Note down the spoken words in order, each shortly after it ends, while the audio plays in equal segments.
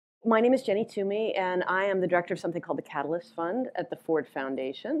My name is Jenny Toomey, and I am the director of something called the Catalyst Fund at the Ford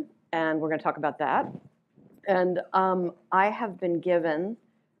Foundation, and we're going to talk about that. And I have been given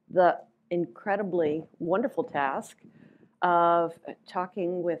the incredibly wonderful task of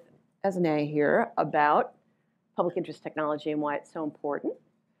talking with Esne here about public interest technology and why it's so important,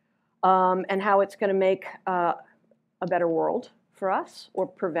 and how it's going to make a better world for us or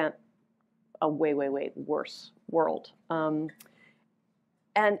prevent a way, way, way worse world.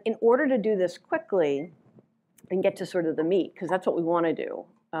 And in order to do this quickly and get to sort of the meat, because that's what we want to do,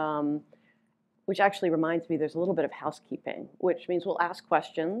 which actually reminds me there's a little bit of housekeeping, which means we'll ask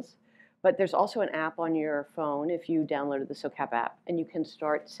questions, but there's also an app on your phone if you downloaded the SOCAP app, and you can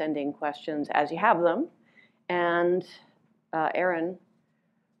start sending questions as you have them. And Erin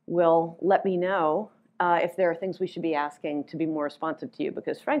will let me know if there are things we should be asking to be more responsive to you,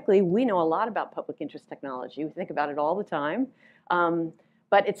 because frankly, we know a lot about public interest technology. We think about it all the time.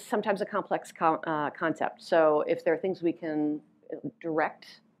 But it's sometimes a complex concept. So if there are things we can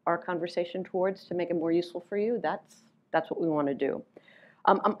direct our conversation towards to make it more useful for you, that's what we want to do.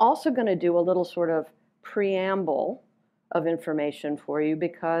 I'm also going to do a little sort of preamble of information for you,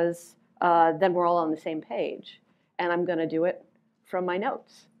 because then we're all on the same page. And I'm going to do it from my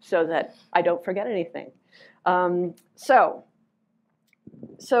notes so that I don't forget anything. So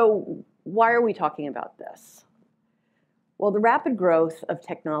why are we talking about this? Well, the rapid growth of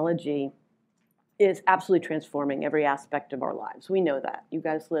technology is absolutely transforming every aspect of our lives. We know that. You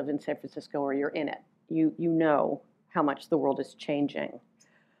guys live in San Francisco or you're in it. You know how much the world is changing.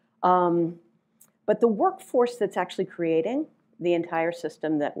 But the workforce that's actually creating the entire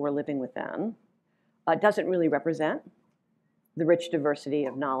system that we're living within doesn't really represent the rich diversity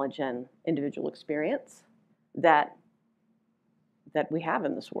of knowledge and individual experience that we have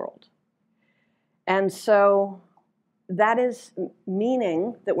in this world. And so that is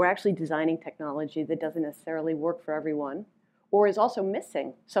meaning that we're actually designing technology that doesn't necessarily work for everyone, or is also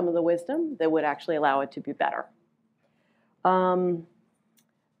missing some of the wisdom that would actually allow it to be better. A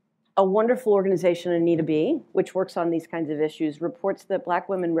wonderful organization, Anita B., which works on these kinds of issues, reports that Black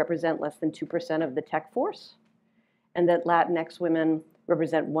women represent less than 2% of the tech force, and that Latinx women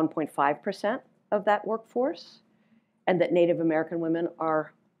represent 1.5% of that workforce, and that Native American women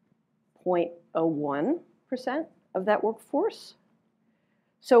are 0.01% of that workforce.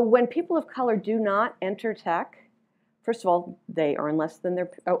 So when people of color do not enter tech, first of all, they earn less than their,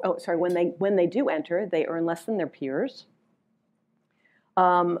 when they do enter, they earn less than their peers.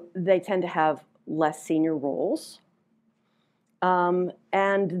 They tend to have less senior roles. And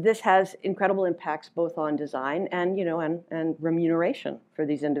this has incredible impacts both on design and, and remuneration for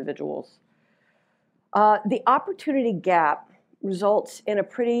these individuals. The opportunity gap results in a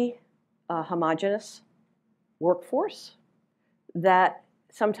pretty homogeneous workforce that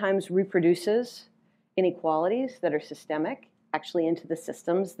sometimes reproduces inequalities that are systemic, actually into the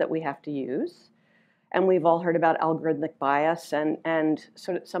systems that we have to use. And we've all heard about algorithmic bias and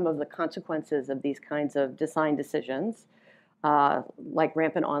sort of some of the consequences of these kinds of design decisions, like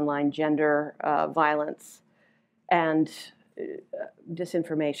rampant online gender violence and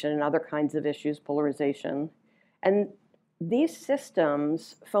disinformation and other kinds of issues, polarization. And these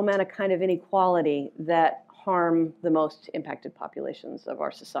systems foment a kind of inequality that harm the most impacted populations of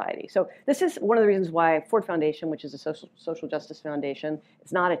our society. So this is one of the reasons why Ford Foundation, which is a social justice foundation,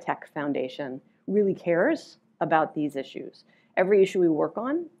 it's not a tech foundation, really cares about these issues. Every issue we work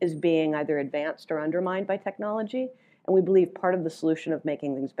on is being either advanced or undermined by technology, and we believe part of the solution of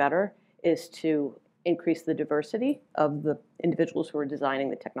making things better is to increase the diversity of the individuals who are designing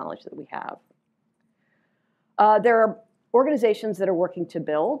the technology that we have. There are organizations that are working to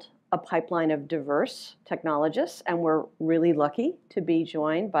build a pipeline of diverse technologists, and we're really lucky to be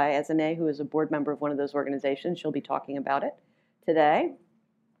joined by Esne, who is a board member of one of those organizations. She'll be talking about it today.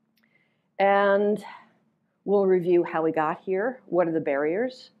 And we'll review how we got here, what are the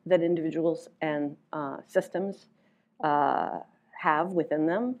barriers that individuals and systems have within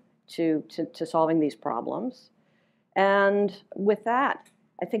them to solving these problems. And with that,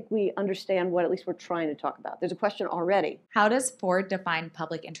 I think we understand what at least we're trying to talk about. There's a question already. How does Ford define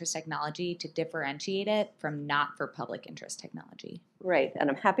public interest technology to differentiate it from not for public interest technology? Great,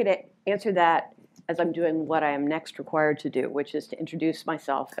 and I'm happy to answer that as I'm doing what I am next required to do, which is to introduce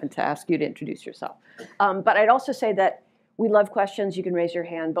myself and to ask you to introduce yourself. But I'd also say that we love questions. You can raise your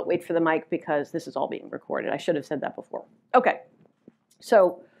hand, but wait for the mic because this is all being recorded. I should have said that before. Okay,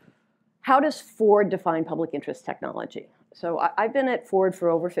 so how does Ford define public interest technology? So I've been at Ford for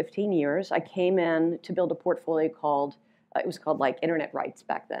over 15 years. I came in to build a portfolio called, it was called like Internet Rights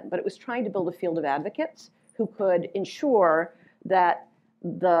back then, but it was trying to build a field of advocates who could ensure that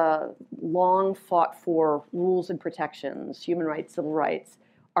the long fought for rules and protections, human rights, civil rights,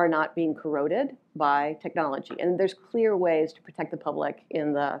 are not being corroded by technology. And there's clear ways to protect the public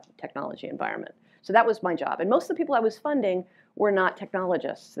in the technology environment. So that was my job. And most of the people I was funding were not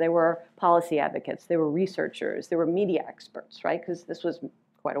technologists. They were policy advocates. They were researchers. They were media experts, right? Because this was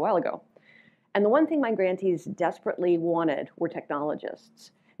quite a while ago. And the one thing my grantees desperately wanted were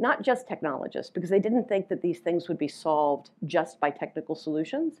technologists. Not just technologists, because they didn't think that these things would be solved just by technical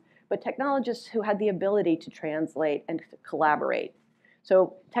solutions, but technologists who had the ability to translate and to collaborate.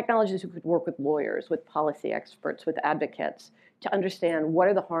 So technologists who could work with lawyers, with policy experts, with advocates, to understand what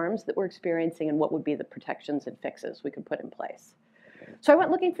are the harms that we're experiencing and what would be the protections and fixes we could put in place. So I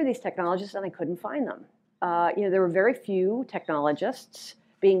went looking for these technologists and I couldn't find them. There were very few technologists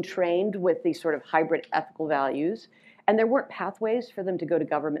being trained with these sort of hybrid ethical values, and there weren't pathways for them to go to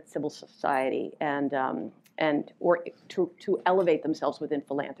government, civil society, or to elevate themselves within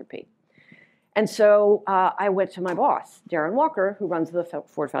philanthropy. And so I went to my boss, Darren Walker, who runs the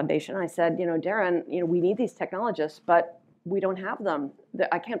Ford Foundation. I said, Darren, we need these technologists, but we don't have them.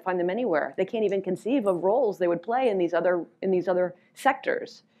 I can't find them anywhere. They can't even conceive of roles they would play in these other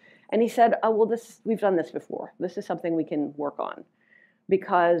sectors. And he said, oh, well, we've done this before. This is something we can work on.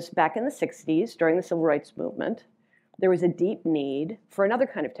 Because back in the 60s, during the civil rights movement, there was a deep need for another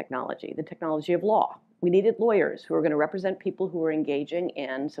kind of technology, the technology of law. We needed lawyers who were going to represent people who were engaging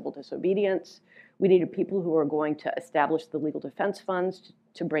in civil disobedience. We needed people who were going to establish the legal defense funds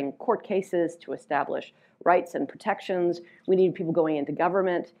to bring court cases, to establish rights and protections. We needed people going into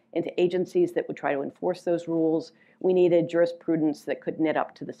government, into agencies that would try to enforce those rules. We needed jurisprudence that could knit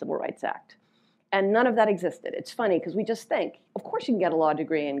up to the Civil Rights Act. And none of that existed. It's funny because we just think, of course you can get a law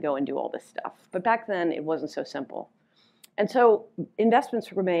degree and go and do all this stuff. But back then it wasn't so simple. And so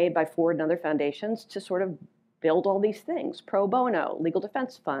investments were made by Ford and other foundations to sort of build all these things: pro bono, legal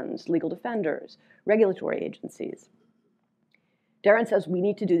defense funds, legal defenders, regulatory agencies. Darren says we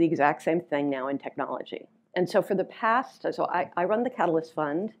need to do the exact same thing now in technology. And so for the past, I run the Catalyst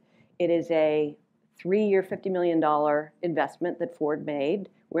Fund. It is a 3-year, $50 million investment that Ford made.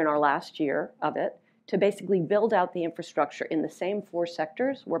 We're in our last year of it, to basically build out the infrastructure in the same 4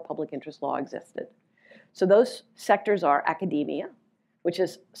 sectors where public interest law existed. So those sectors are academia, which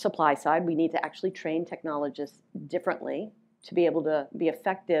is supply side. We need to actually train technologists differently to be able to be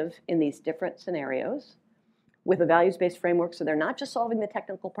effective in these different scenarios with a values-based framework, so they're not just solving the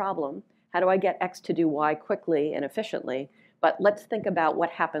technical problem, how do I get X to do Y quickly and efficiently, but let's think about what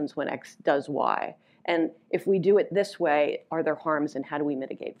happens when X does Y. And if we do it this way, are there harms and how do we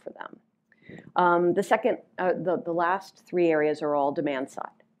mitigate for them? The last 3 areas are all demand side.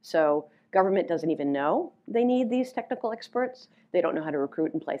 So government doesn't even know they need these technical experts. They don't know how to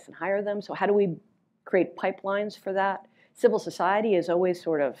recruit and place and hire them. So how do we create pipelines for that? Civil society is always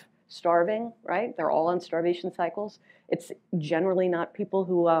sort of starving, right? They're all on starvation cycles. It's generally not people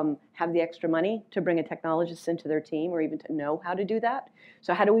who have the extra money to bring a technologist into their team or even to know how to do that.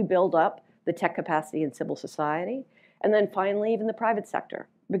 So how do we build up the tech capacity in civil society? And then finally, even the private sector.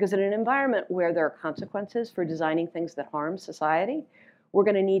 Because in an environment where there are consequences for designing things that harm society, we're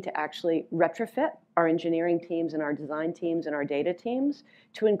going to need to actually retrofit our engineering teams and our design teams and our data teams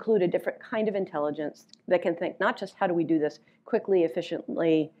to include a different kind of intelligence that can think not just how do we do this quickly,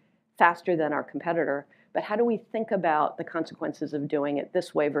 efficiently, faster than our competitor, but how do we think about the consequences of doing it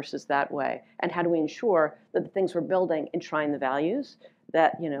this way versus that way? And how do we ensure that the things we're building enshrine the values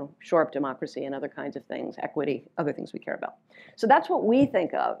that shore up democracy and other kinds of things, equity, other things we care about. So that's what we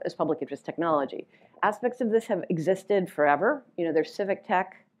think of as public interest technology. Aspects of this have existed forever. There's civic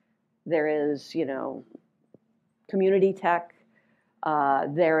tech, there is community tech,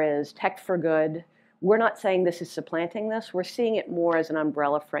 there is tech for good. We're not saying this is supplanting this. We're seeing it more as an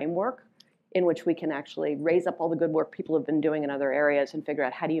umbrella framework in which we can actually raise up all the good work people have been doing in other areas and figure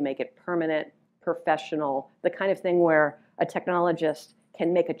out how do you make it permanent, professional, the kind of thing where a technologist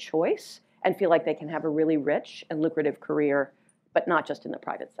can make a choice and feel like they can have a really rich and lucrative career, but not just in the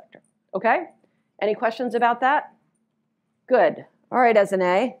private sector. Okay? Any questions about that? Good. All right,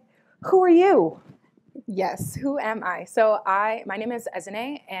 Ezine, who are you? Yes, who am I? So my name is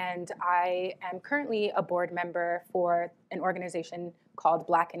Ezine, and I am currently a board member for an organization called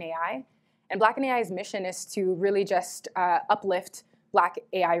Black in AI. And Black in AI's mission is to really just uplift Black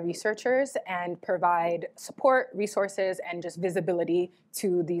AI researchers and provide support, resources, and just visibility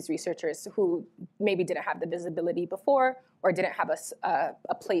to these researchers who maybe didn't have the visibility before or didn't have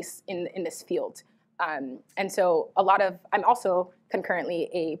a place in this field. And so I'm also concurrently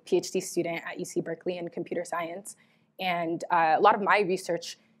a PhD student at UC Berkeley in computer science. And a lot of my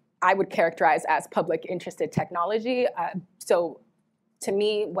research I would characterize as public interested technology. So to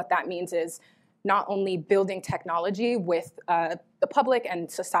me, what that means is not only building technology with the public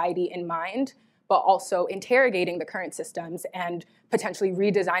and society in mind, but also interrogating the current systems and potentially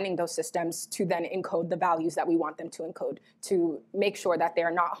redesigning those systems to then encode the values that we want them to encode, to make sure that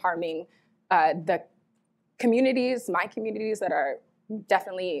they're not harming the communities, my communities that are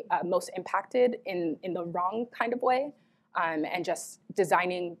definitely most impacted in the wrong kind of way, and just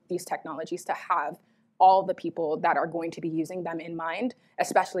designing these technologies to have all the people that are going to be using them in mind,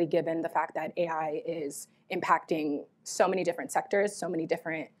 especially given the fact that AI is impacting so many different sectors, so many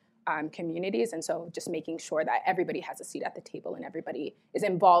different communities. And so just making sure that everybody has a seat at the table and everybody is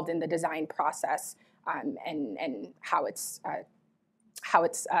involved in the design process, and how it's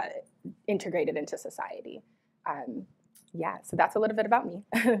integrated into society. Yeah, so that's a little bit about me.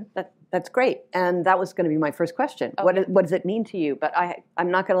 That's great. And that was going to be my first question. Okay. What does it mean to you? But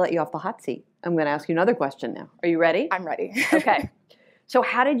I'm not going to let you off the hot seat. I'm going to ask you another question now. Are you ready? I'm ready. Okay. So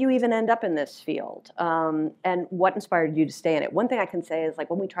how did you even end up in this field? And what inspired you to stay in it? One thing I can say is, like,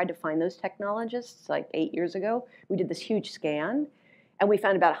 when we tried to find those technologists like 8 years ago, we did this huge scan, and we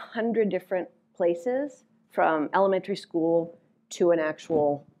found about 100 different places, from elementary school to an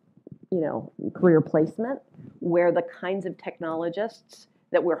actual, career placement, where the kinds of technologists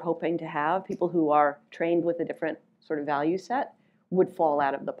that we're hoping to have, people who are trained with a different sort of value set, would fall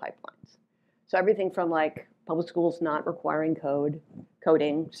out of the pipelines. So everything from, like, public schools not requiring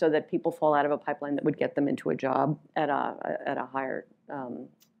coding, so that people fall out of a pipeline that would get them into a job at a higher,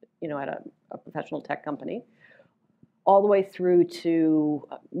 at a professional tech company, all the way through to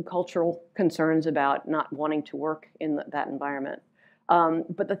cultural concerns about not wanting to work in that environment.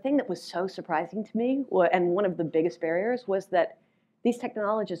 But the thing that was so surprising to me, and one of the biggest barriers, was that these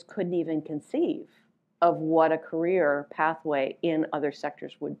technologists couldn't even conceive of what a career pathway in other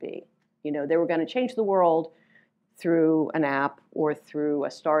sectors would be. They were going to change the world through an app or through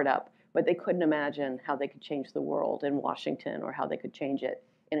a startup, but they couldn't imagine how they could change the world in Washington, or how they could change it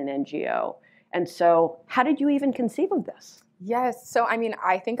in an NGO. And so how did you even conceive of this? Yes, so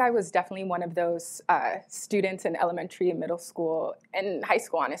I think I was definitely one of those students in elementary and middle school and high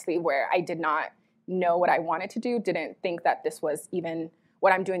school, honestly, where I did not know what I wanted to do, didn't think that this was even,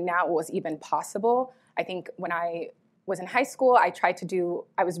 what I'm doing now was even possible. I think when I was in high school, I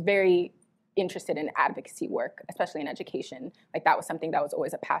was very interested in advocacy work, especially in education. Like, that was something that was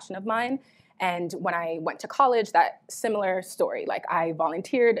always a passion of mine. And when I went to college, that similar story. Like, I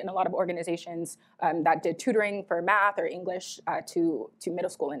volunteered in a lot of organizations that did tutoring for math or English to middle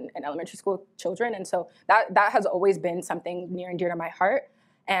school and elementary school children. And so that has always been something near and dear to my heart.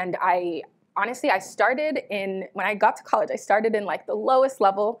 And honestly, when I got to college, I started in, like, the lowest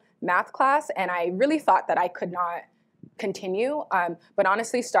level math class, and I really thought that I could not continue. But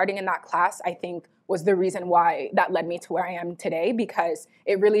honestly, starting in that class, I think, was the reason why that led me to where I am today, because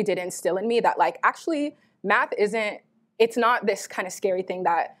it really did instill in me that, like, actually, math it's not this kind of scary thing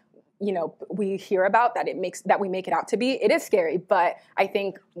that, we hear about, that we make it out to be. It is scary, but I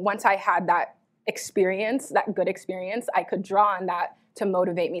think once I had that experience, that good experience, I could draw on that to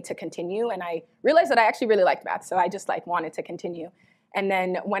motivate me to continue. And I realized that I actually really liked math, so I just, like, wanted to continue. And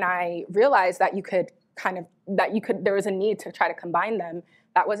then when I realized that there was a need to try to combine them,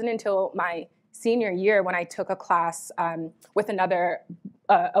 that wasn't until my senior year when I took a class with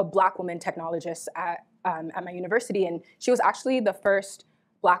a Black woman technologist at my university. And she was actually the first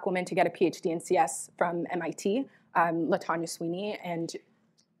Black woman to get a PhD in CS from MIT, LaTanya Sweeney. And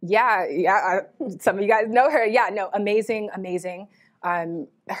some of you guys know her. Yeah, no, amazing.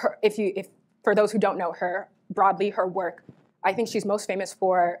 If for those who don't know her, broadly, her work, I think she's most famous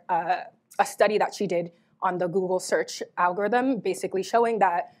for a study that she did on the Google search algorithm, basically showing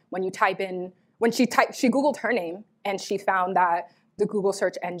that when she Googled her name, and she found that the Google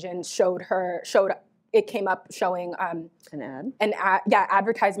search engine it came up showing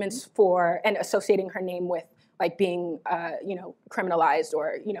advertisements for, and associating her name with, like, being criminalized,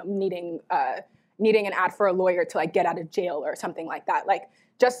 or needing an ad for a lawyer to, like, get out of jail or something like that, like,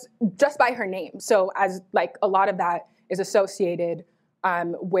 just by her name. So as, like, a lot of that is associated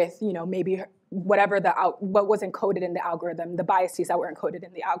with maybe what was encoded in the algorithm, the biases that were encoded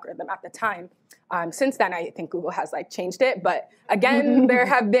in the algorithm at the time. Since then, I think Google has, like, changed it. But again,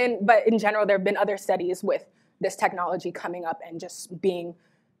 but in general, there have been other studies with this technology coming up and just being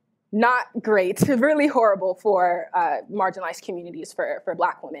not great, really horrible for marginalized communities, for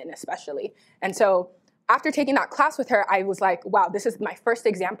Black women especially. And so after taking that class with her, I was like, wow, this is my first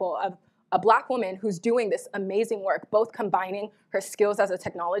example of a Black woman who's doing this amazing work, both combining her skills as a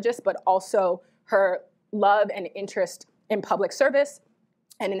technologist, but also her love and interest in public service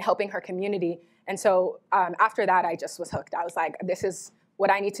and in helping her community. And so after that, I just was hooked. I was like, this is what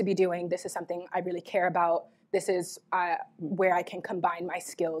I need to be doing. This is something I really care about. This is where I can combine my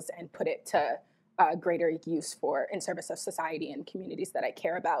skills and put it to greater use in service of society and communities that I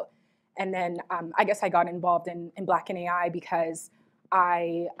care about. And then I guess I got involved in Black in AI because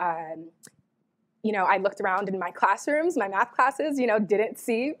I looked around in my classrooms, my math classes, didn't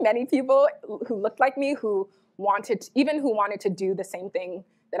see many people who looked like me, who wanted to do the same thing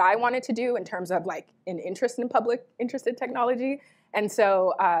that I wanted to do in terms of like an interest in technology. And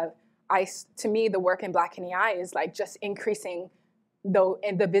so to me, the work in Black in AI is like just increasing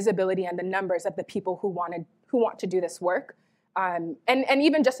the visibility and the numbers of the people who want to do this work. And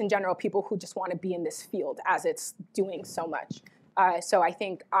even just in general, people who just want to be in this field as it's doing so much. So I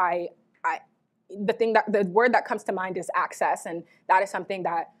think the word that comes to mind is access, and that is something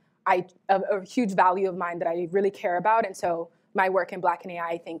that a huge value of mine that I really care about. And so my work in Black in AI,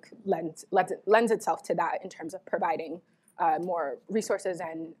 I think, lends itself to that in terms of providing more resources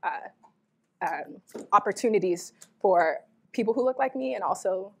and opportunities for people who look like me, and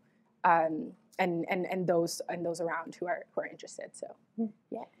also and those around who are interested. So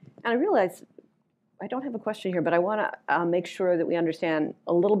yeah. And I realize I don't have a question here, but I want to make sure that we understand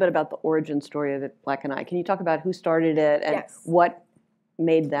a little bit about the origin story of Black in AI. Can you talk about who started it and what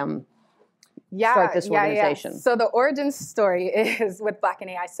made them start this organization? Yeah. So the origin story is with Black in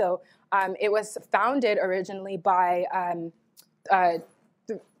AI. So it was founded originally by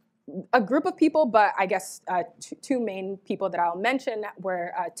a group of people, but I guess two main people that I'll mention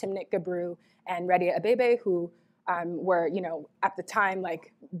were Timnit Gebru and Redia Abebe, who were, at the time,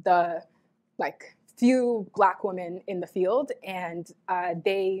 the few Black women in the field, and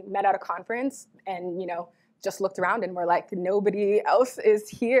they met at a conference and, just looked around and were like, nobody else is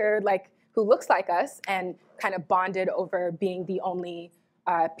here, who looks like us, and kind of bonded over being the only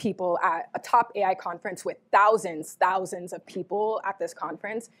people at a top AI conference with thousands of people at this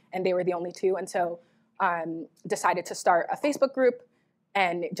conference, and they were the only two. And so decided to start a Facebook group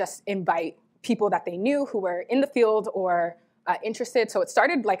and just invite people that they knew who were in the field or interested. So it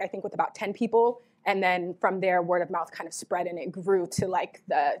started, I think, with about 10 people. And then from there, word of mouth kind of spread, and it grew to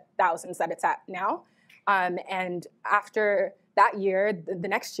the thousands that it's at now. And after that year, the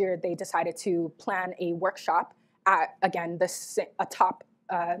next year, they decided to plan a workshop at, again, a top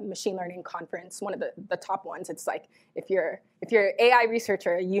machine learning conference, one of the top ones. It's like, if you're an AI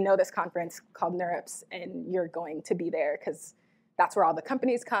researcher, this conference called NeurIPS, and you're going to be there because that's where all the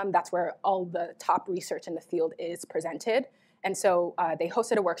companies come. That's where all the top research in the field is presented. And so they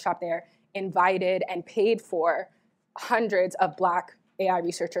hosted a workshop there, invited and paid for hundreds of Black AI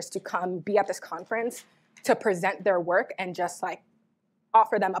researchers to come be at this conference to present their work and just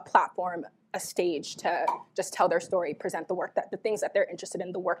offer them a platform, a stage to just tell their story, present the things that they're interested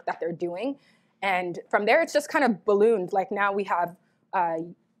in, the work that they're doing. And from there, it's just kind of ballooned. Now we have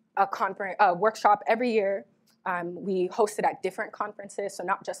a workshop every year. We host it at different conferences, so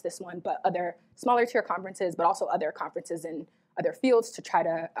not just this one, but other smaller tier conferences, but also other conferences in other fields to try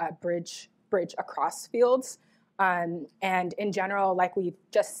to bridge across fields. And in general, we've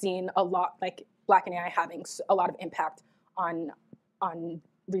just seen a lot, Black in AI having a lot of impact on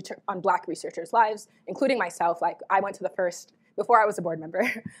Black researchers' lives, including myself. I went to the first, before I was a board member,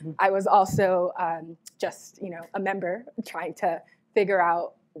 I was also just a member trying to figure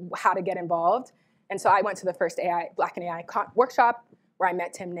out how to get involved. And so I went to the first Black in AI workshop where I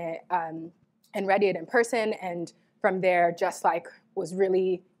met Timnit and Reddit in person, and from there just was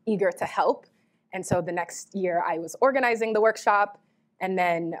really eager to help. And so the next year I was organizing the workshop, and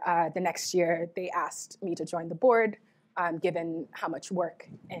then the next year they asked me to join the board, given how much work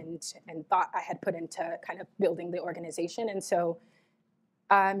and thought I had put into kind of building the organization. And so,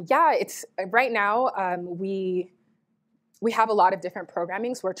 it's right now we have a lot of different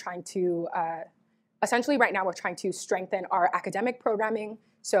programmings. We're trying to, essentially right now we're trying to strengthen our academic programming.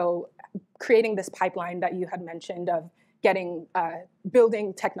 So creating this pipeline that you had mentioned of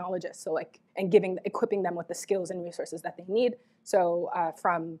building technologists, and equipping them with the skills and resources that they need. So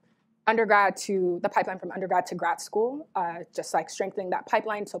from the pipeline from undergrad to grad school, just strengthening that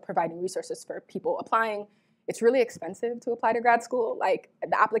pipeline, so providing resources for people applying. It's really expensive to apply to grad school.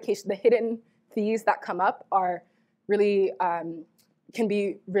 The hidden fees that come up are really, can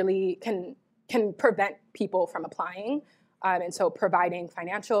prevent people from applying. And so providing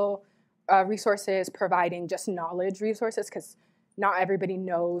financial resources, providing just knowledge resources, because not everybody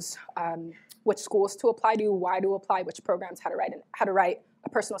knows which schools to apply to, why to apply, which programs, how to write a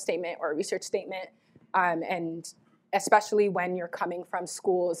personal statement or a research statement. And especially when you're coming from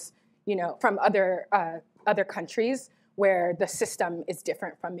schools, from other countries, where the system is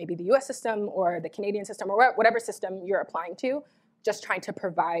different from maybe the US system or the Canadian system or whatever system you're applying to, just trying to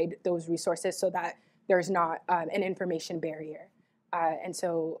provide those resources so that there's not an information barrier.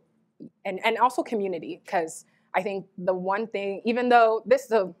 And also community, because I think the one thing, even though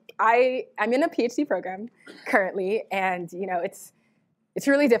I'm in a PhD program currently, and it's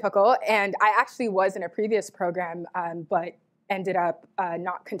really difficult. And I actually was in a previous program, but ended up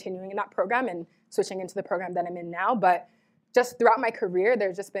not continuing in that program and switching into the program that I'm in now. But just throughout my career,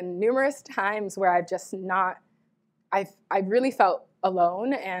 there's just been numerous times where I've really felt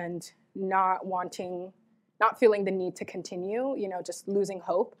alone and not feeling the need to continue, just losing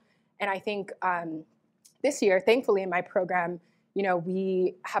hope. And I think this year, thankfully in my program,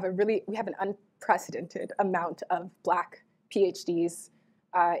 we have an unprecedented amount of Black PhDs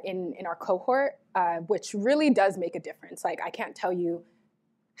in our cohort, which really does make a difference. Like, I can't tell you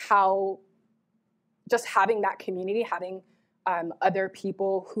how just having that community, having other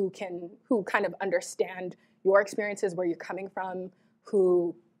people who kind of understand your experiences, where you're coming from,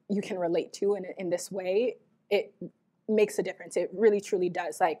 who you can relate to in this way, it makes a difference. It really, truly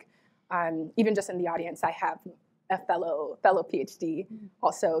does. Like, even just in the audience, I have a fellow PhD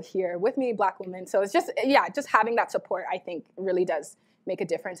also here with me, Black woman. So it's just having that support, I think, really does make a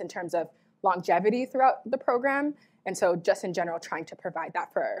difference in terms of longevity throughout the program. And so just in general, trying to provide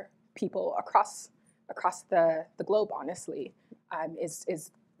that for people across the globe, honestly,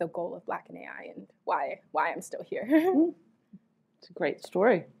 is the goal of Black in AI and why I'm still here. It's a great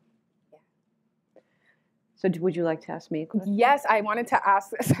story. Yeah. So would you like to ask me a question? Yes, I wanted to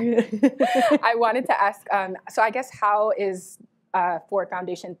ask. So I guess, how is Ford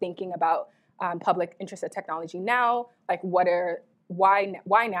Foundation thinking about public interest in technology now? Like,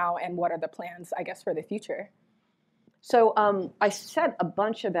 why now, and what are the plans, I guess, for the future? So I said a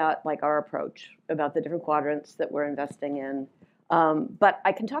bunch about like our approach, about the different quadrants that we're investing in, but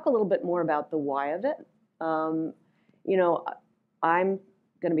I can talk a little bit more about the why of it. I'm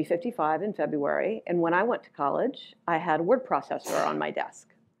going to be 55 in February, and when I went to college, I had a word processor on my desk.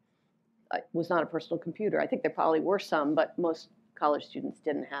 It was not a personal computer. I think there probably were some, but most college students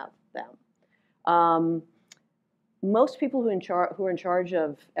didn't have them. Most people who are in charge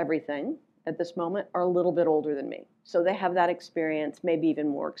of everything at this moment are a little bit older than me. So they have that experience, maybe even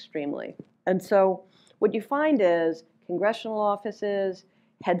more extremely. And so what you find is congressional offices,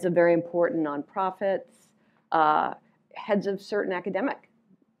 heads of very important nonprofits, heads of certain academic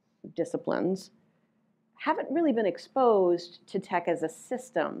disciplines haven't really been exposed to tech as a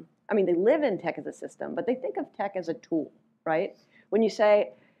system. I mean, they live in tech as a system, but they think of tech as a tool, right? When you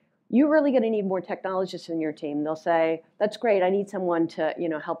say, you're really going to need more technologists in your team, they'll say, that's great, I need someone to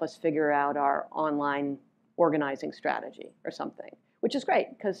help us figure out our online organizing strategy or something, which is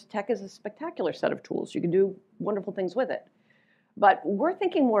great because tech is a spectacular set of tools. You can do wonderful things with it. But we're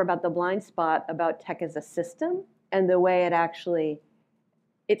thinking more about the blind spot about tech as a system and the way it actually,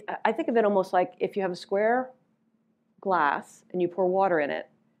 I think of it almost like if you have a square glass and you pour water in it,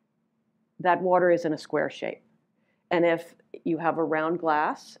 that water is in a square shape. And if you have a round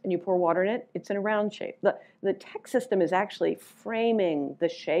glass and you pour water in it, it's in a round shape. The tech system is actually framing the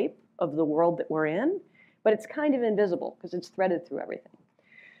shape of the world that we're in, but it's kind of invisible because it's threaded through everything.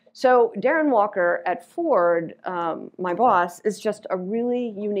 So Darren Walker at Ford, my boss, is just a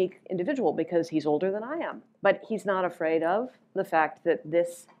really unique individual because he's older than I am. But he's not afraid of the fact that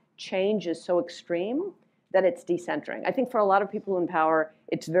this change is so extreme that it's decentering. I think for a lot of people in power,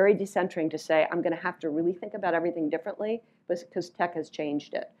 it's very decentering to say, I'm going to have to really think about everything differently because tech has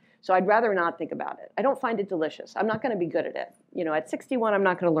changed it. So I'd rather not think about it. I don't find it delicious. I'm not going to be good at it. At 61, I'm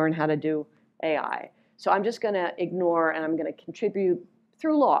not going to learn how to do AI. So I'm just going to ignore, and I'm going to contribute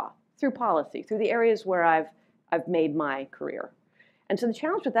through law, through policy, through the areas where I've made my career. And so the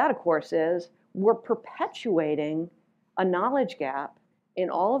challenge with that, of course, is we're perpetuating a knowledge gap in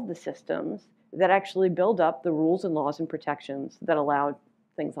all of the systems that actually build up the rules and laws and protections that allow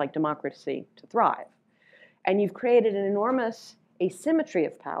things like democracy to thrive. And you've created an enormous asymmetry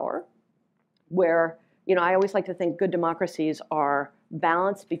of power where, I always like to think good democracies are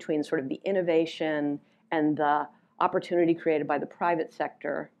balanced between sort of the innovation and the opportunity created by the private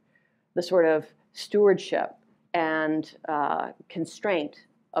sector, the sort of stewardship and constraint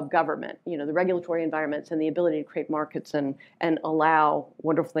of government, the regulatory environments and the ability to create markets and allow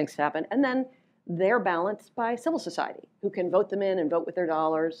wonderful things to happen. And then they're balanced by civil society, who can vote them in and vote with their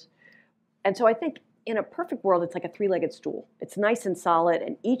dollars. And so I think in a perfect world, it's like a three-legged stool. It's nice and solid,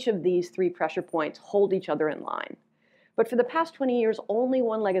 and each of these three pressure points hold each other in line. But for the past 20 years, only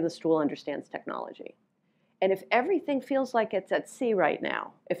one leg of the stool understands technology. And if everything feels like it's at sea right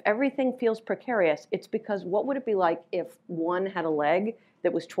now, if everything feels precarious, it's because what would it be like if one had a leg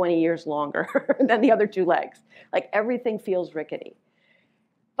that was 20 years longer than the other two legs? Like everything feels rickety.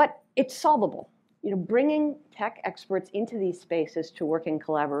 But it's solvable. Bringing tech experts into these spaces to work in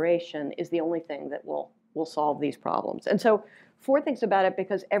collaboration is the only thing that will solve these problems. And so 4 things about it,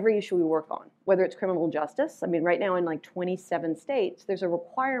 because every issue we work on, whether it's criminal justice, I mean, right now in like 27 states, there's a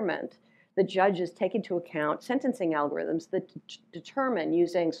requirement that judges take into account sentencing algorithms that determine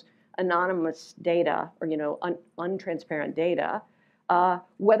using anonymous data or untransparent data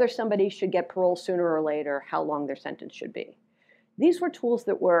whether somebody should get parole sooner or later, how long their sentence should be. These were tools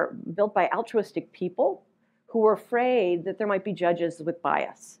that were built by altruistic people who were afraid that there might be judges with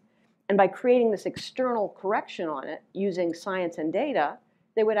bias. And by creating this external correction on it using science and data,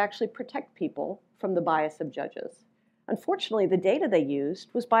 they would actually protect people from the bias of judges. Unfortunately, the data they used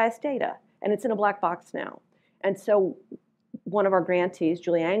was biased data, and it's in a black box now. And so one of our grantees,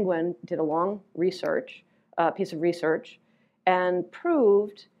 Julie Angwin, did a long piece of research, and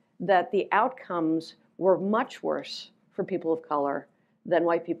proved that the outcomes were much worse for people of color than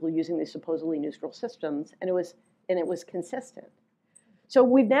white people using these supposedly neutral systems, and it was consistent. So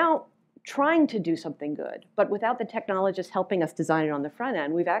we've now trying to do something good, but without the technologists helping us design it on the front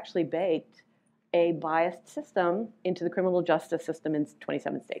end, we've actually baked a biased system into the criminal justice system in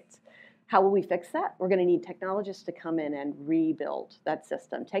 27 states. How will we fix that? We're going to need technologists to come in and rebuild that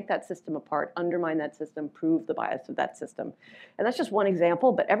system, take that system apart, undermine that system, prove the bias of that system. And that's just one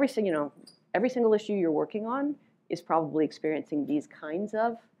example, but every single issue you're working on is probably experiencing these kinds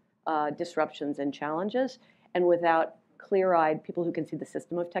of disruptions and challenges. And without clear-eyed people who can see the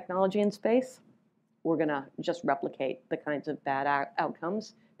system of technology in space, we're going to just replicate the kinds of bad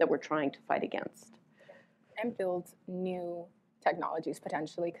outcomes that we're trying to fight against. And build new technologies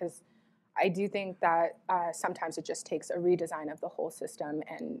potentially, because I do think that sometimes it just takes a redesign of the whole system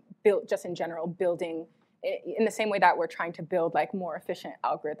and just in general building in the same way that we're trying to build like more efficient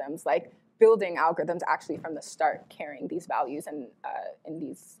algorithms, like building algorithms actually from the start carrying these values and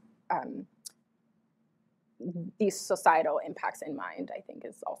these societal impacts in mind, I think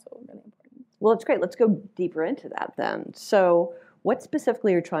is also really important. Well, it's great. Let's go deeper into that then. So what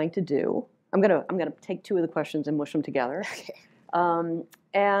specifically you're trying to do? I'm gonna take 2 of the questions and mush them together. Okay.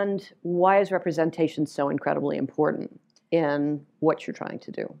 And why is representation so incredibly important in what you're trying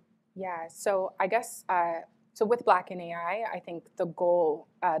to do? Yeah, so I guess, so with Black in AI, I think the goal,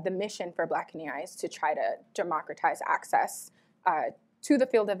 the mission for Black in AI is to try to democratize access to the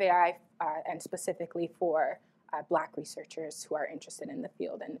field of AI and specifically for Black researchers who are interested in the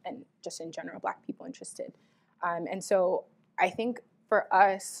field and just in general Black people interested. And so I think for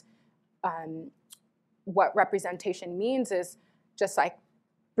us, what representation means is just like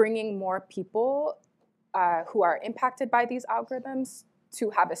bringing more people who are impacted by these algorithms to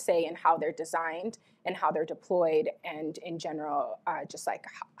have a say in how they're designed and how they're deployed and in general, just like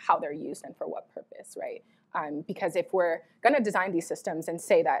how they're used and for what purpose, right? Because if we're gonna design these systems and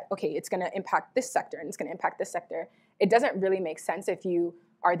say that, okay, it's gonna impact this sector and it's gonna impact this sector, it doesn't really make sense if you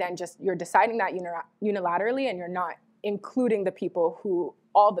are then you're deciding that unilaterally and you're not including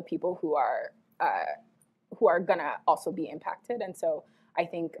all the people who are gonna also be impacted. And so I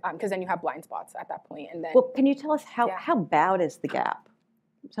think, because then you have blind spots at that point. And then, well, can you tell us how bad is the gap?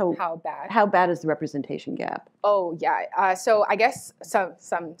 So how bad is the representation gap? Oh yeah. So I guess some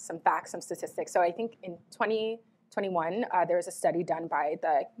facts, some statistics. So I think in 2021 there was a study done by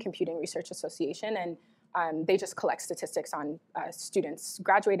the Computing Research Association, and they just collect statistics on students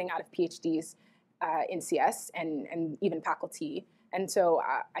graduating out of PhDs in CS and even faculty. And so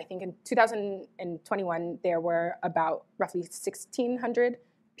I think in 2021 there were about roughly 1,600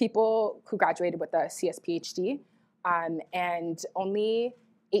 people who graduated with a CS PhD, and only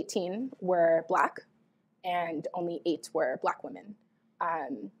 18 were Black, and only 8 were Black women.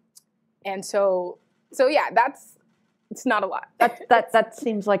 And so yeah, it's not a lot. That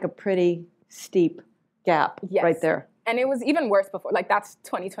seems like a pretty steep gap, yes, right there. And it was even worse before. Like that's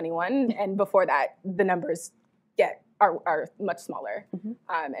 2021, and before that, the numbers are much smaller. Mm-hmm.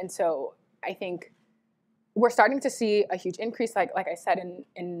 And so I think we're starting to see a huge increase. Like I said,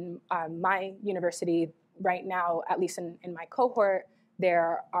 in my university right now, at least in my cohort,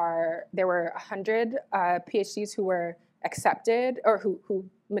 there were 100 PhDs who were accepted or who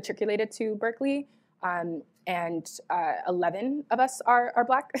matriculated to Berkeley, and 11 of us are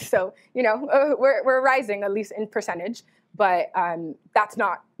Black. So we're rising, at least in percentage. But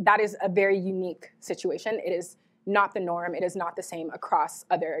that is a very unique situation. It is not the norm. It is not the same across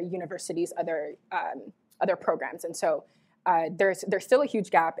other universities, other programs. And so there's still a huge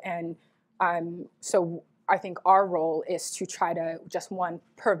gap. And so I think our role is to try to just, one,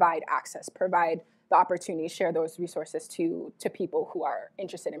 provide access, provide the opportunity, share those resources to people who are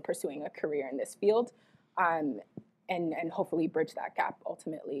interested in pursuing a career in this field, and hopefully bridge that gap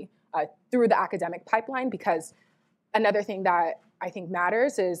ultimately through the academic pipeline. Because another thing that I think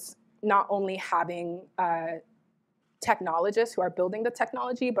matters is not only having technologists who are building the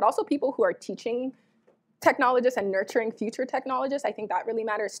technology, but also people who are teaching technologists and nurturing future technologists. I think that really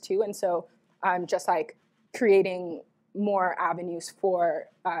matters too. And so just like creating more avenues for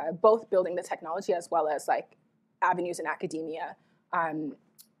both building the technology as well as like avenues in academia.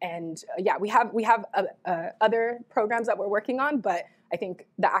 Yeah, we have other programs that we're working on, but I think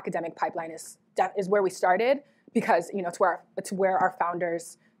the academic pipeline is where we started, because it's where our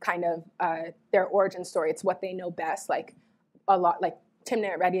founders kind of their origin story. It's what they know best. Like a lot, like Tim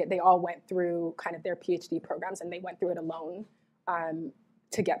and Reddy, they all went through kind of their PhD programs, and they went through it alone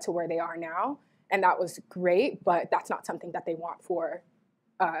to get to where they are now. And that was great, but that's not something that they want for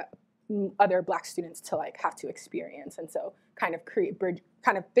other Black students to like have to experience. And so kind of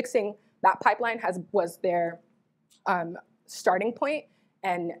fixing that pipeline was their starting point.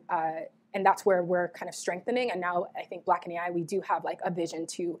 And that's where we're kind of strengthening. And now I think Black in AI, we do have like a vision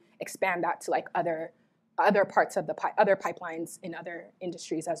to expand that to like other parts of other pipelines in other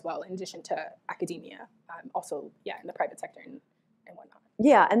industries as well, in addition to academia, also, yeah, in the private sector and whatnot.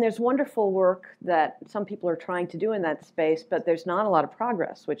 Yeah, and there's wonderful work that some people are trying to do in that space, but there's not a lot of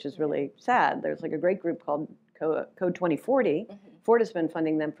progress, which is really sad. There's like a great group called Code 2040. Mm-hmm. Ford has been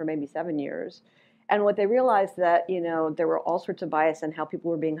funding them for maybe 7 years. And what they realized that, there were all sorts of bias in how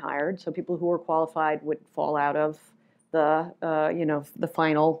people were being hired. So people who were qualified would fall out of the, the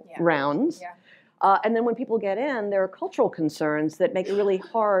final rounds. Yeah. And then when people get in, there are cultural concerns that make it really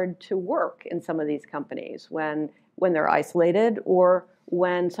hard to work in some of these companies when they're isolated, or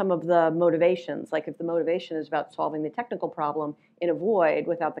when some of the motivations, like if the motivation is about solving the technical problem in a void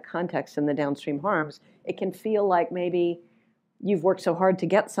without the context and the downstream harms, it can feel like maybe you've worked so hard to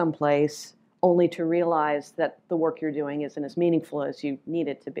get someplace only to realize that the work you're doing isn't as meaningful as you need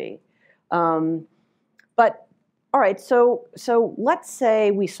it to be. But all right, so let's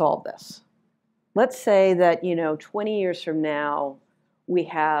say we solve this. Let's say that 20 years from now, we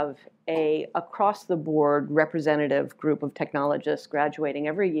have a across-the-board representative group of technologists graduating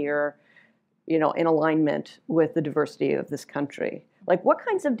every year, in alignment with the diversity of this country. Like, what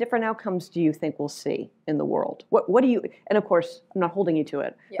kinds of different outcomes do you think we'll see in the world? What do you? And of course, I'm not holding you to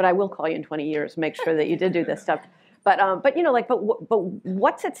it, but I will call you in 20 years, make sure that you did do this stuff. But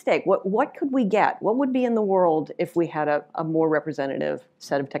what's at stake? What could we get? What would be in the world if we had a more representative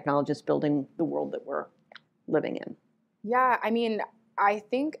set of technologists building the world that we're living in? Yeah, I mean, I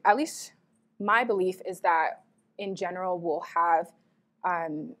think, at least my belief is that in general we'll have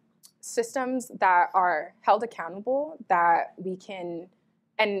systems that are held accountable, that we can,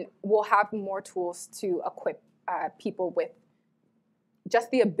 and we'll have more tools to equip people with just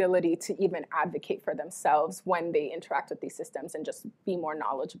the ability to even advocate for themselves when they interact with these systems, and just be more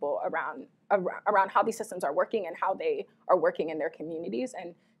knowledgeable around how these systems are working and how they are working in their communities,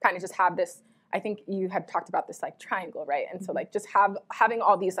 and kind of just have this, I think you had talked about this like triangle, right? And so like just having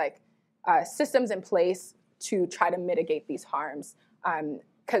all these like systems in place to try to mitigate these harms.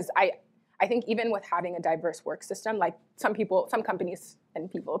 Because I think even with having a diverse work system, like some companies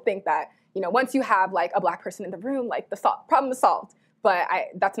and people think that, once you have like a Black person in the room, like the problem is solved. But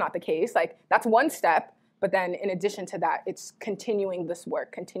that's not the case. Like that's one step. But then in addition to that, it's continuing this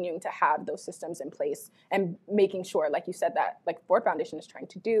work, continuing to have those systems in place, and making sure, like you said, that like Ford Foundation is trying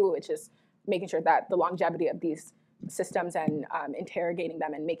to do, which is making sure that the longevity of these systems and interrogating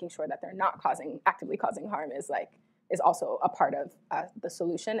them and making sure that they're not actively causing harm is also a part of the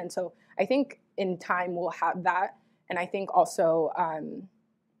solution. And so I think in time we'll have that. And I think also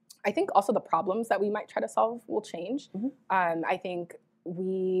the problems that we might try to solve will change. Mm-hmm. I think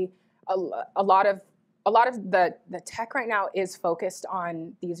a lot of the tech right now is focused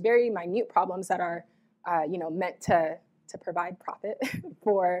on these very minute problems that are meant to provide profit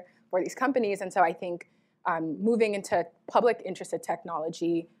for these companies. And so I think moving into public interested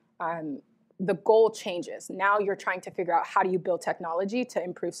technology, the goal changes. Now you're trying to figure out how do you build technology to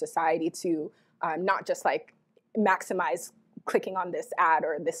improve society, to not just like maximize clicking on this ad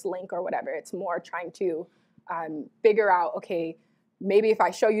or this link or whatever. It's more trying to figure out, okay, maybe if I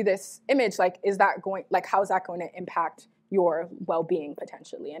show you this image, like, how is that going to impact your well-being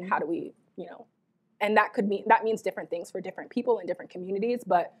potentially? And how do we, and that means different things for different people in different communities,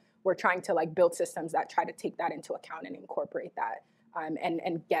 but we're trying to like build systems that try to take that into account and incorporate that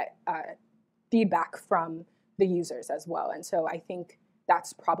and get feedback from the users as well. And so I think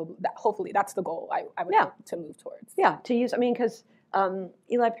that's probably, hopefully that's the goal I would hope to move towards. Yeah, to use, I mean, because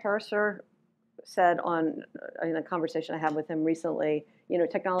Eli Pariser said in a conversation I had with him recently,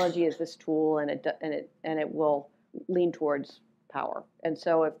 technology is this tool, and it will lean towards power. And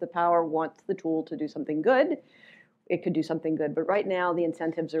so if the power wants the tool to do something good, it could do something good. But right now, the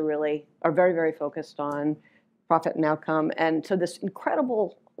incentives are very, very focused on profit and outcome. And so this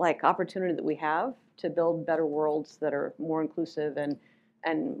incredible opportunity that we have to build better worlds that are more inclusive and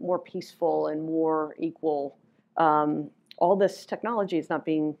more peaceful and more equal. All this technology is not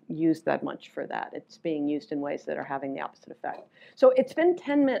being used that much for that. It's being used in ways that are having the opposite effect. So it's been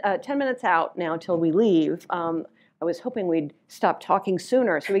 10 minutes out now till we leave. I was hoping we'd stop talking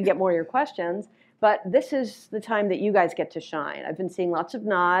sooner so we get more of your questions. But this is the time that you guys get to shine. I've been seeing lots of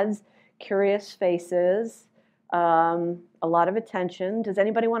nods, curious faces, a lot of attention. Does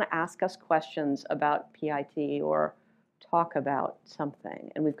anybody want to ask us questions about PIT or talk about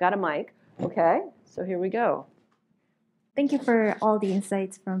something? And we've got a mic. Okay, so here we go. Thank you for all the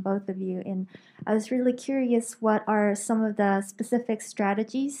insights from both of you. And I was really curious, what are some of the specific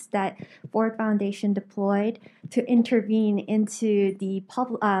strategies that Ford Foundation deployed to intervene into the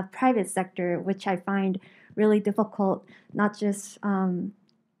private sector, which I find really difficult, not just, I'm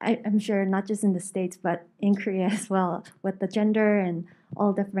sure, not just in the States, but in Korea as well, with the gender and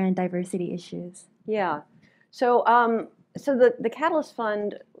all different diversity issues. Yeah. So, the Catalyst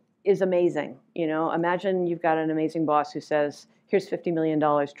Fund is amazing. Imagine you've got an amazing boss who says, here's $50 million,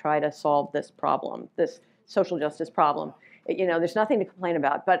 try to solve this problem, this social justice problem. There's nothing to complain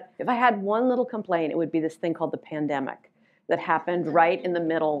about. But if I had one little complaint, it would be this thing called the pandemic that happened right in the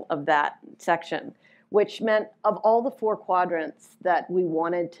middle of that section, which meant of all the 4 quadrants that we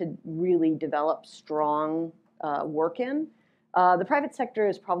wanted to really develop strong work in, the private sector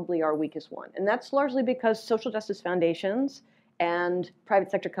is probably our weakest one. And that's largely because social justice foundations and private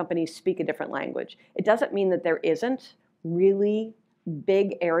sector companies speak a different language. It doesn't mean that there isn't really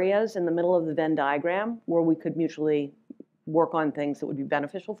big areas in the middle of the Venn diagram where we could mutually work on things that would be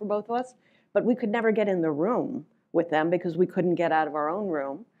beneficial for both of us, but we could never get in the room with them because we couldn't get out of our own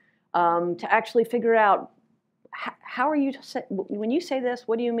room to actually figure out how are you, when you say this,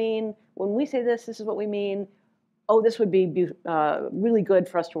 what do you mean? When we say this, this is what we mean. Oh, this would be really good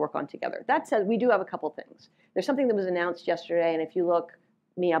for us to work on together. That said, we do have a couple things. There's something that was announced yesterday, and if you look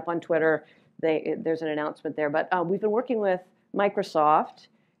me up on Twitter, there's an announcement there. But we've been working with Microsoft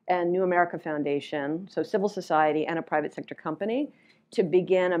and New America Foundation, so civil society and a private sector company, to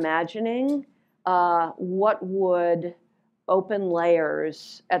begin imagining what would open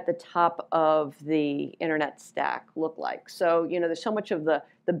layers at the top of the internet stack look like. So, there's so much of the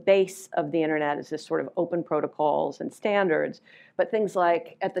base of the internet is this sort of open protocols and standards, but things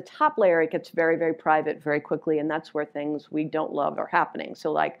like at the top layer, it gets very, very private very quickly, and that's where things we don't love are happening. So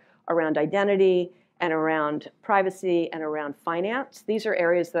like around identity and around privacy and around finance, these are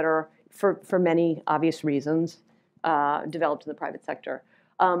areas that are, for many obvious reasons, developed in the private sector.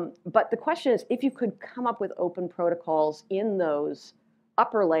 But the question is, if you could come up with open protocols in those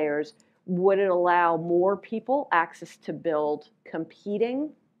upper layers, would it allow more people access to build competing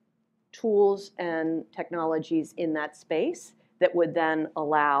tools and technologies in that space that would then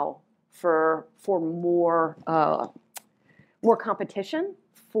allow for more competition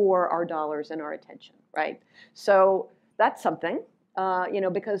for our dollars and our attention, right? So that's something,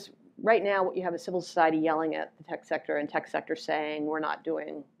 because right now what you have is civil society yelling at the tech sector and tech sector saying, we're not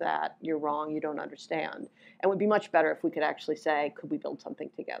doing that, you're wrong, you don't understand. And it would be much better if we could actually say, could we build something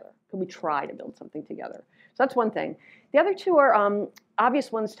together? Could we try to build something together? So that's one thing. The other two are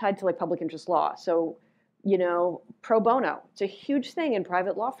obvious ones tied to public interest law. So, pro bono, it's a huge thing in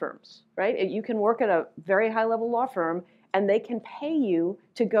private law firms, right? You can work at a very high level law firm and they can pay you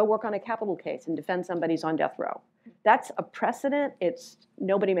to go work on a capital case and defend somebody's on death row. That's a precedent.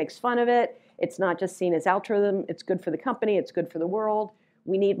 Nobody makes fun of it. It's not just seen as altruism. It's good for the company. It's good for the world.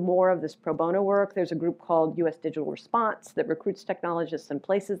 We need more of this pro bono work. There's a group called U.S. Digital Response that recruits technologists and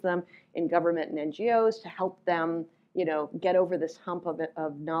places them in government and NGOs to help them, get over this hump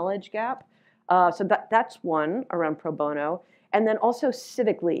of knowledge gap. So that's one around pro bono. And then also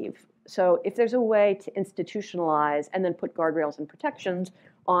civic leave. So if there's a way to institutionalize and then put guardrails and protections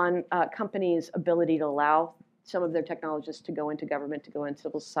on companies' ability to allow some of their technologists to go into government, to go into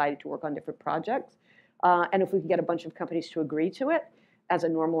civil society, to work on different projects. And if we can get a bunch of companies to agree to it as a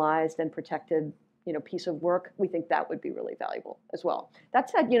normalized and protected piece of work, we think that would be really valuable as well. That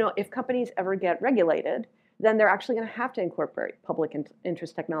said, if companies ever get regulated, then they're actually going to have to incorporate public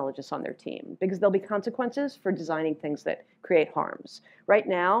interest technologists on their team because there'll be consequences for designing things that create harms. Right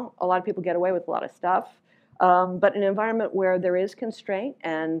now, a lot of people get away with a lot of stuff. But an environment where there is constraint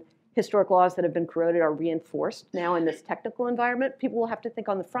and historic laws that have been corroded are reinforced now in this technical environment, people will have to think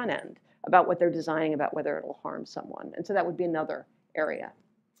on the front end about what they're designing, about whether it'll harm someone. And so that would be another area.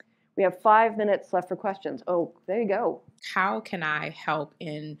 We have 5 minutes left for questions. Oh, there you go. How can I help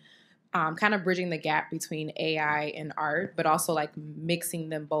in kind of bridging the gap between AI and art, but also like mixing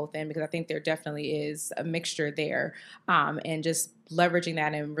them both in, because I think there definitely is a mixture there, and just leveraging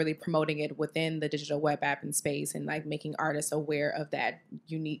that and really promoting it within the digital web app and space, and like making artists aware of that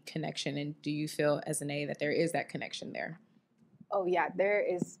unique connection. And do you feel, as an A, that there is that connection there? Oh yeah, there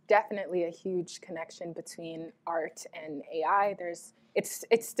is definitely a huge connection between art and AI. It's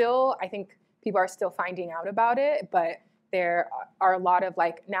still, I think people are still finding out about it, but there are a lot of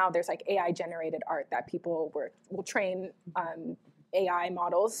now there's like AI generated art that people will train AI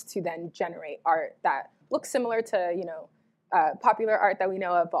models to then generate art that looks similar to popular art that we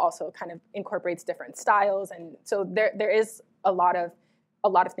know of, but also kind of incorporates different styles. And so there is a lot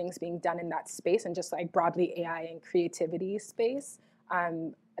of things being done in that space, and just like broadly AI and creativity space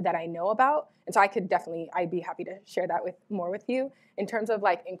that I know about. And so I'd be happy to share that more with you in terms of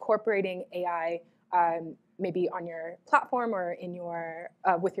like incorporating AI maybe on your platform or in your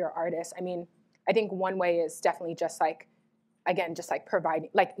with your artists. I mean, I think one way is definitely just like providing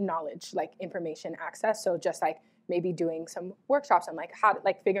like knowledge, like information access. So just like maybe doing some workshops on like how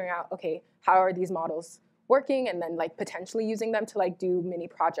figuring out, okay, how are these models working, and then like potentially using them to like do mini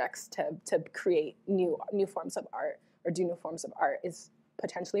projects to create new forms of art, or do new forms of art is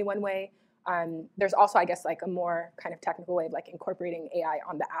potentially one way. There's also, I guess, like a more kind of technical way of like incorporating AI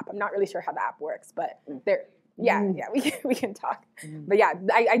on the app. I'm not really sure how the app works, but we can talk. But yeah,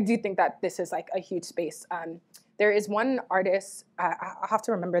 I do think that this is like a huge space. There is one artist, I'll have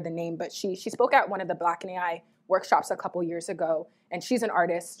to remember the name, but she spoke at one of the Black and AI workshops a couple years ago, and she's an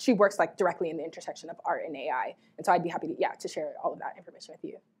artist. She works like directly in the intersection of art and AI, and so I'd be happy to share all of that information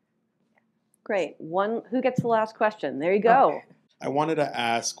with you. Great. Who gets the last question? There you go. Okay. I wanted to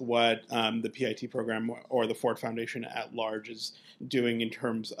ask what the PIT program or the Ford Foundation at large is doing in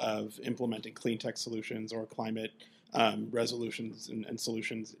terms of implementing clean tech solutions or climate resolutions and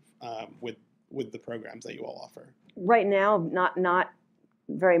solutions with the programs that you all offer. Right now, not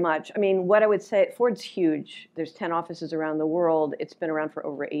very much. I mean, what I would say, Ford's huge. There's 10 offices around the world. It's been around for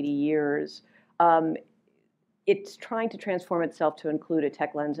over 80 years. It's trying to transform itself to include a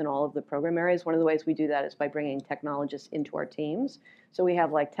tech lens in all of the program areas. One of the ways we do that is by bringing technologists into our teams. So we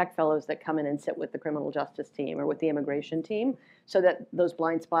have like tech fellows that come in and sit with the criminal justice team or with the immigration team, so that those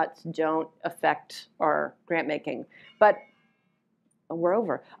blind spots don't affect our grant making. But we're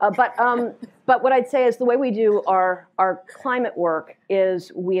over. But what I'd say is the way we do our climate work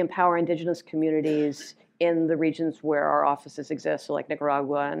is we empower indigenous communities in the regions where our offices exist, so like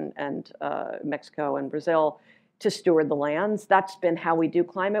Nicaragua and Mexico and Brazil, to steward the lands. That's been how we do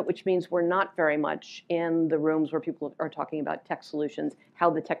climate, which means we're not very much in the rooms where people are talking about tech solutions,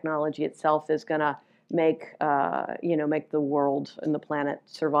 how the technology itself is going to make the world and the planet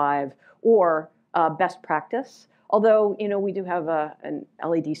survive, or best practice. Although, we do have an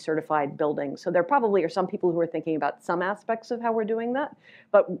LED certified building. So there probably are some people who are thinking about some aspects of how we're doing that,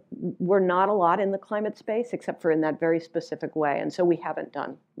 but we're not a lot in the climate space except for in that very specific way. And so we haven't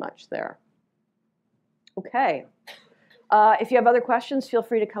done much there. Okay. If you have other questions, feel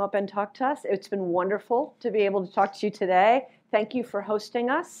free to come up and talk to us. It's been wonderful to be able to talk to you today. Thank you for hosting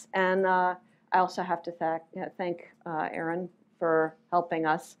us. And I also have to thank Erin for helping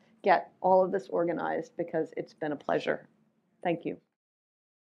us get all of this organized, because it's been a pleasure. Thank you.